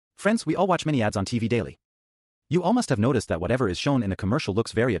Friends, we all watch many ads on TV daily. You all must have noticed that whatever is shown in a commercial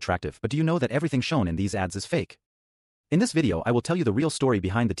looks very attractive, but do you know that everything shown in these ads is fake? In this video I will tell you the real story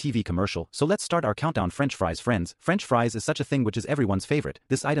behind the TV commercial, so let's start our countdown. French fries. Friends, French fries is such a thing which is everyone's favorite.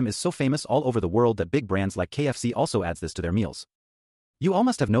 This item is so famous all over the world that big brands like KFC also adds this to their meals. You all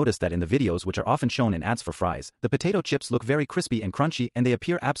must have noticed that in the videos which are often shown in ads for fries, the potato chips look very crispy and crunchy and they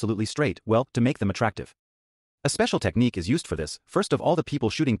appear absolutely straight, well, to make them attractive. A special technique is used for this. First of all, the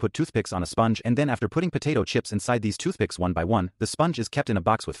people shooting put toothpicks on a sponge, and then after putting potato chips inside these toothpicks one by one, the sponge is kept in a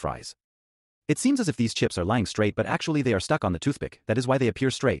box with fries. It seems as if these chips are lying straight, but actually they are stuck on the toothpick. That is why they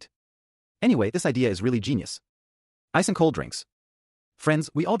appear straight. Anyway, this idea is really genius. Ice and cold drinks. Friends,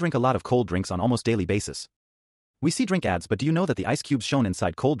 we all drink a lot of cold drinks on almost daily basis. We see drink ads, but do you know that the ice cubes shown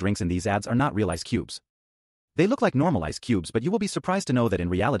inside cold drinks in these ads are not real ice cubes? They look like normal ice cubes, but you will be surprised to know that in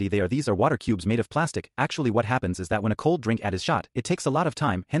reality these are water cubes made of plastic. Actually, what happens is that when a cold drink ad is shot, it takes a lot of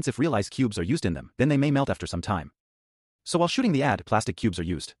time, hence if real ice cubes are used in them, then they may melt after some time. So while shooting the ad, plastic cubes are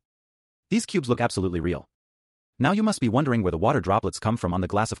used. These cubes look absolutely real. Now you must be wondering where the water droplets come from on the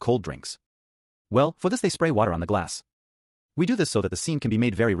glass of cold drinks. Well, for this they spray water on the glass. We do this so that the scene can be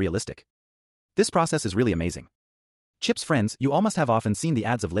made very realistic. This process is really amazing. Chips. Friends, you all must have often seen the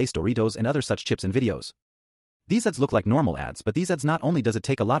ads of Lay's, Doritos and other such chips in videos. These ads look like normal ads, but these ads not only does it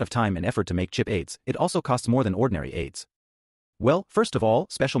take a lot of time and effort to make chip ads, it also costs more than ordinary ads. Well, first of all,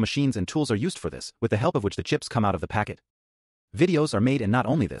 special machines and tools are used for this, with the help of which the chips come out of the packet. Videos are made, and not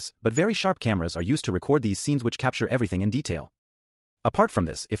only this, but very sharp cameras are used to record these scenes which capture everything in detail. Apart from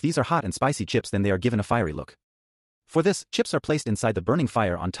this, if these are hot and spicy chips, then they are given a fiery look. For this, chips are placed inside the burning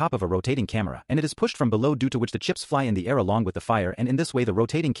fire on top of a rotating camera, and it is pushed from below, due to which the chips fly in the air along with the fire, and in this way the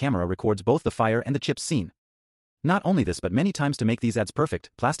rotating camera records both the fire and the chips scene. Not only this, but many times to make these ads perfect,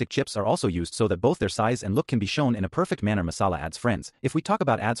 plastic chips are also used so that both their size and look can be shown in a perfect manner. Masala ads. Friends, if we talk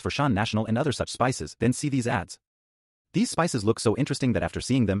about ads for Shan National and other such spices, then see these ads. These spices look so interesting that after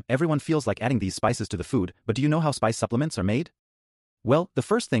seeing them, everyone feels like adding these spices to the food, but do you know how spice supplements are made? Well, the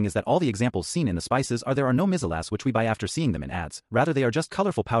first thing is that all the examples seen in the spices there are no misalas which we buy after seeing them in ads, rather they are just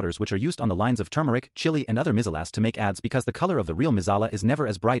colorful powders which are used on the lines of turmeric, chili and other misalas to make ads, because the color of the real misala is never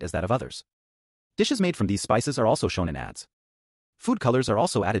as bright as that of others. Dishes made from these spices are also shown in ads. Food colors are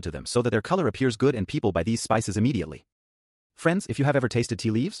also added to them so that their color appears good and people buy these spices immediately. Friends, if you have ever tasted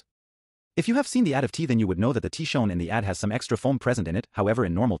tea leaves? If you have seen the ad of tea, then you would know that the tea shown in the ad has some extra foam present in it. However,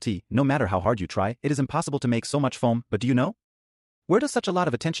 in normal tea, no matter how hard you try, it is impossible to make so much foam. But do you know? Where does such a lot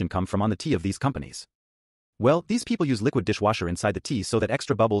of attention come from on the tea of these companies? Well, these people use liquid dishwasher inside the tea so that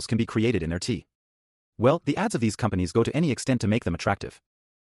extra bubbles can be created in their tea. Well, the ads of these companies go to any extent to make them attractive.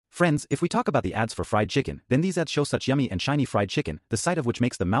 Friends, if we talk about the ads for fried chicken, then these ads show such yummy and shiny fried chicken, the sight of which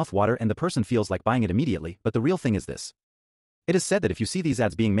makes the mouth water and the person feels like buying it immediately. But the real thing is this. It is said that if you see these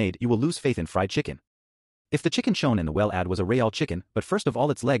ads being made, you will lose faith in fried chicken. If the chicken shown in the well ad was a real chicken, but first of all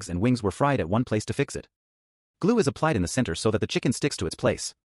its legs and wings were fried at one place to fix it. Glue is applied in the center so that the chicken sticks to its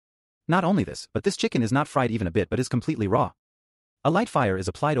place. Not only this, but this chicken is not fried even a bit but is completely raw. A light fire is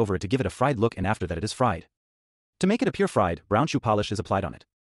applied over it to give it a fried look, and after that it is fried. To make it appear fried, brown shoe polish is applied on it.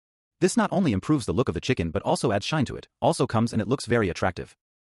 This not only improves the look of the chicken but also adds shine to it, also comes and it looks very attractive.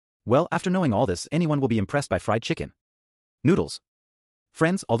 Well, after knowing all this, anyone will be impressed by fried chicken. Noodles.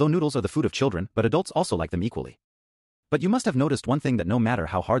 Friends, although noodles are the food of children, but adults also like them equally. But you must have noticed one thing, that no matter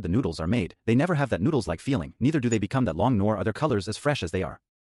how hard the noodles are made, they never have that noodles-like feeling, neither do they become that long, nor are their colors as fresh as they are.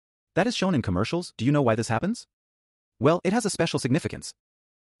 That is shown in commercials. Do you know why this happens? Well, it has a special significance.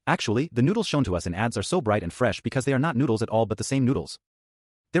 Actually, the noodles shown to us in ads are so bright and fresh because they are not noodles at all but the same noodles.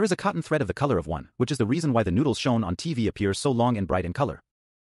 There is a cotton thread of the color of one, which is the reason why the noodles shown on TV appear so long and bright in color.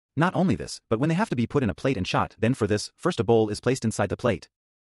 Not only this, but when they have to be put in a plate and shot, then for this, first a bowl is placed inside the plate.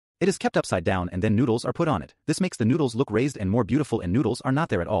 It is kept upside down and then noodles are put on it. This makes the noodles look raised and more beautiful, and noodles are not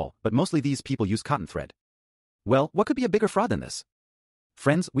there at all, but mostly these people use cotton thread. Well, what could be a bigger fraud than this?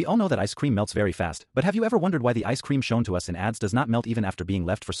 Friends, we all know that ice cream melts very fast, but have you ever wondered why the ice cream shown to us in ads does not melt even after being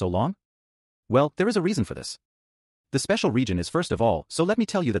left for so long? Well, there is a reason for this. The special region is first of all, so let me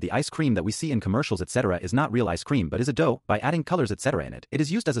tell you that the ice cream that we see in commercials etc. is not real ice cream but is a dough. By adding colors etc. in it, it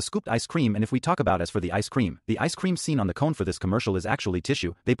is used as a scooped ice cream. And if we talk about as for the ice cream seen on the cone for this commercial is actually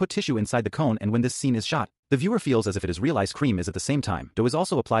tissue. They put tissue inside the cone, and when this scene is shot, the viewer feels as if it is real ice cream. Is at the same time, dough is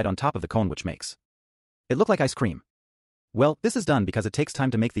also applied on top of the cone which makes it look like ice cream. Well, this is done because it takes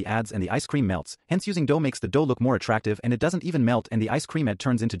time to make the ads and the ice cream melts, hence using dough makes the dough look more attractive, and it doesn't even melt and the ice cream ad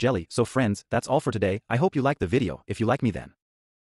turns into jelly. So friends, that's all for today. I hope you liked the video. If you like me, then